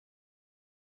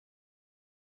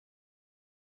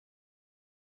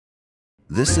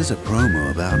This is a promo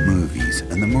about movies,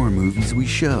 and the more movies we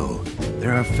show,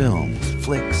 there are films,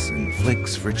 flicks, and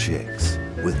flicks for chicks,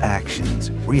 with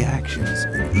actions, reactions,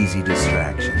 and easy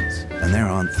distractions. And they're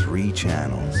on 3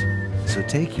 channels. So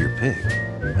take your pick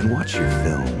and watch your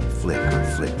film, flick, or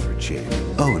flick for chick.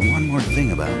 Oh, and one more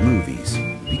thing about movies.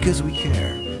 Because we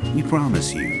care, we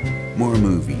promise you, more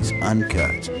movies,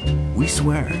 uncut. We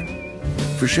swear.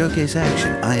 For Showcase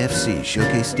Action, IFC,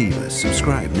 Showcase Divas,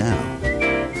 subscribe now.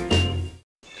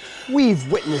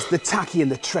 We've witnessed the tacky and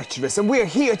the treacherous, and we're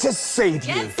here to save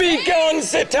you. Be gone,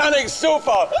 satanic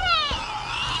sofa!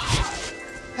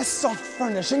 A soft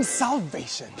furnishing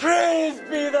salvation. Praise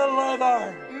be the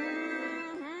leather!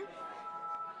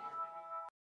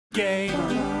 Gay,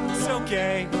 so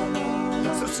gay,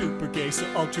 so super gay, so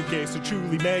ultra gay, so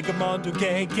truly mega mondo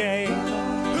gay, gay.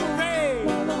 Hooray!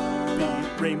 Be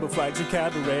it rainbow flags or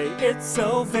cabaret, it's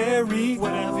so very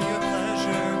whatever your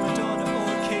pleasure, Madonna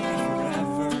or Katie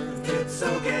forever. It's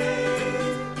so gay.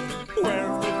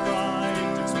 Wear with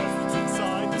pride, express what's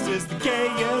inside. This is the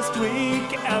gayest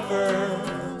week ever.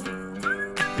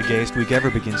 The Gayest Week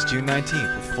Ever begins June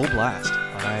 19th with Full Blast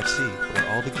on IFC,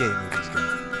 where all the gay movies go.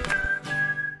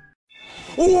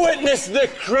 Witness the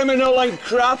criminal and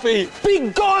crappy! Be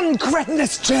gone,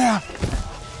 cretinous chair!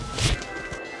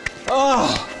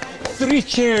 Ah, 3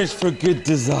 cheers for good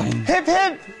design. Hip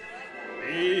hip!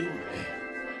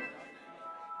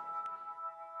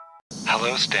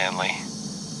 Hello, Stanley.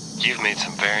 You've made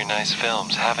some very nice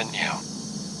films, haven't you?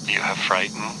 You have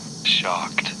frightened,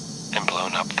 shocked, and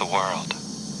blown up the world.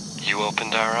 You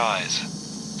opened our eyes.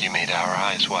 You made our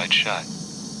eyes wide shut.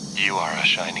 You are a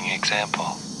shining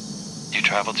example. You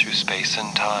traveled through space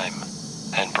and time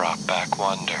and brought back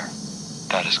wonder.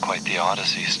 That is quite the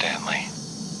odyssey, Stanley.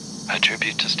 A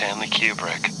tribute to Stanley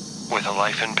Kubrick, with a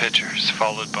life in pictures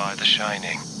followed by The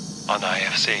Shining on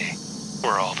IFC,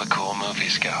 where all the cool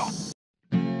movies go.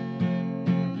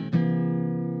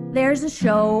 There's a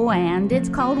show and it's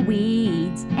called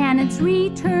Weeds, and it's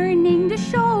returning to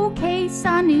showcase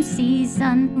a new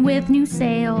season with new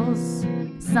sales.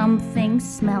 Something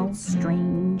smells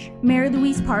strange. Mary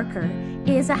Louise Parker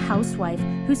is a housewife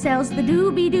who sells the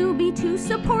doobie to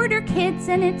support her kids,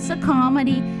 and it's a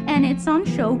comedy, and it's on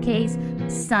Showcase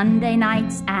Sunday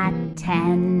nights at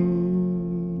 10.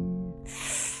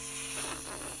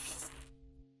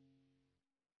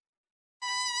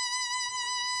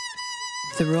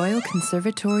 The Royal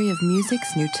Conservatory of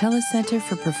Music's Nutella Center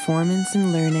for Performance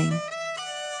and Learning.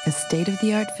 A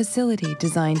state-of-the-art facility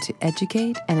designed to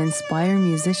educate and inspire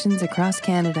musicians across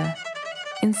Canada.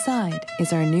 Inside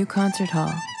is our new concert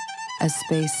hall, a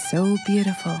space so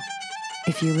beautiful.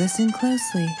 If you listen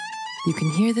closely, you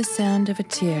can hear the sound of a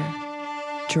tear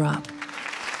drop.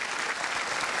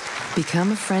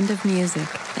 Become a friend of music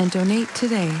and donate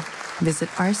today. Visit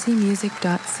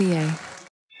rcmusic.ca.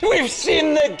 We've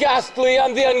seen the ghastly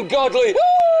and the ungodly,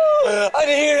 and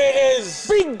here it is!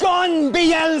 Be gone,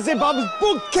 Beelzebub's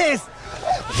bookcase!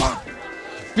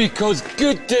 Because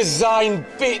good design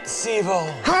beats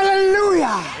evil.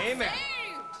 Hallelujah! Amen.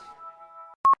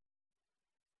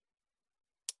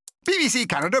 BBC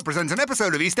Canada presents an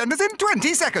episode of EastEnders in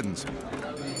 20 seconds.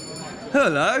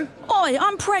 Hello. Oi,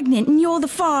 I'm pregnant and you're the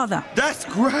father. That's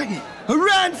great.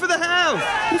 Around for the house.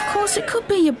 Of course, it could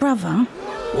be your brother.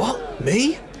 What?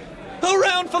 Me?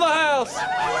 Around for the house.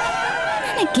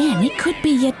 Then again, it could be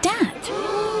your dad.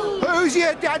 Who's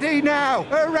your daddy now?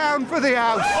 Around for the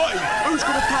house. Oi, who's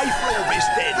going to pay for all this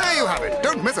then? There you have it.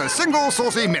 Don't miss a single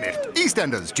saucy minute.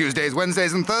 EastEnders, Tuesdays,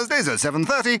 Wednesdays and Thursdays at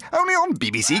 7:30, only on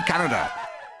BBC Canada.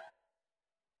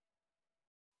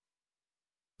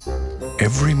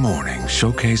 Every morning,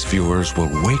 Showcase viewers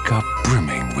will wake up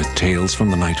brimming with tales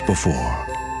from the night before.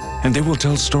 And they will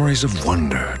tell stories of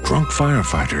wonder, drunk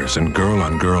firefighters, and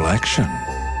girl-on-girl action.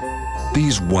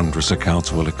 These wondrous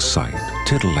accounts will excite,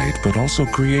 titillate, but also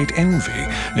create envy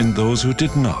in those who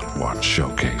did not watch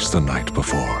Showcase the night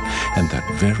before. And that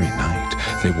very night,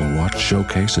 they will watch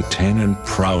Showcase at 10 and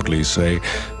proudly say,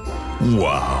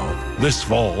 wow, this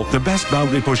fall, the best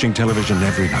boundary-pushing television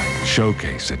every night,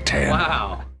 Showcase at 10.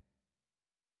 Wow.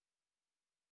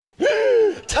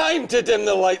 Time to dim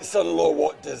the lights on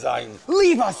low-watt design.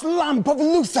 Leave us, lamp of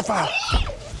Lucifer!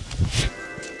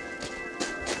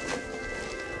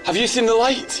 Have you seen the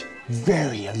light?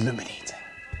 Very illuminating.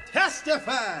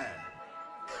 Testify.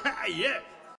 Yeah.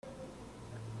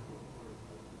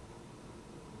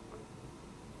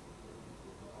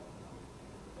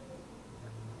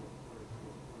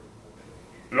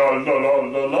 La la la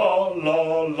la la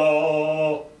la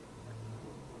la.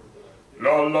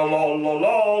 La la la la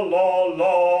la la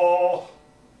la.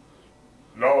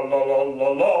 La la la la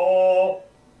la.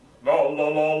 La la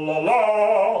la la la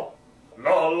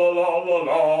la la la la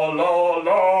la la la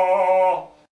la.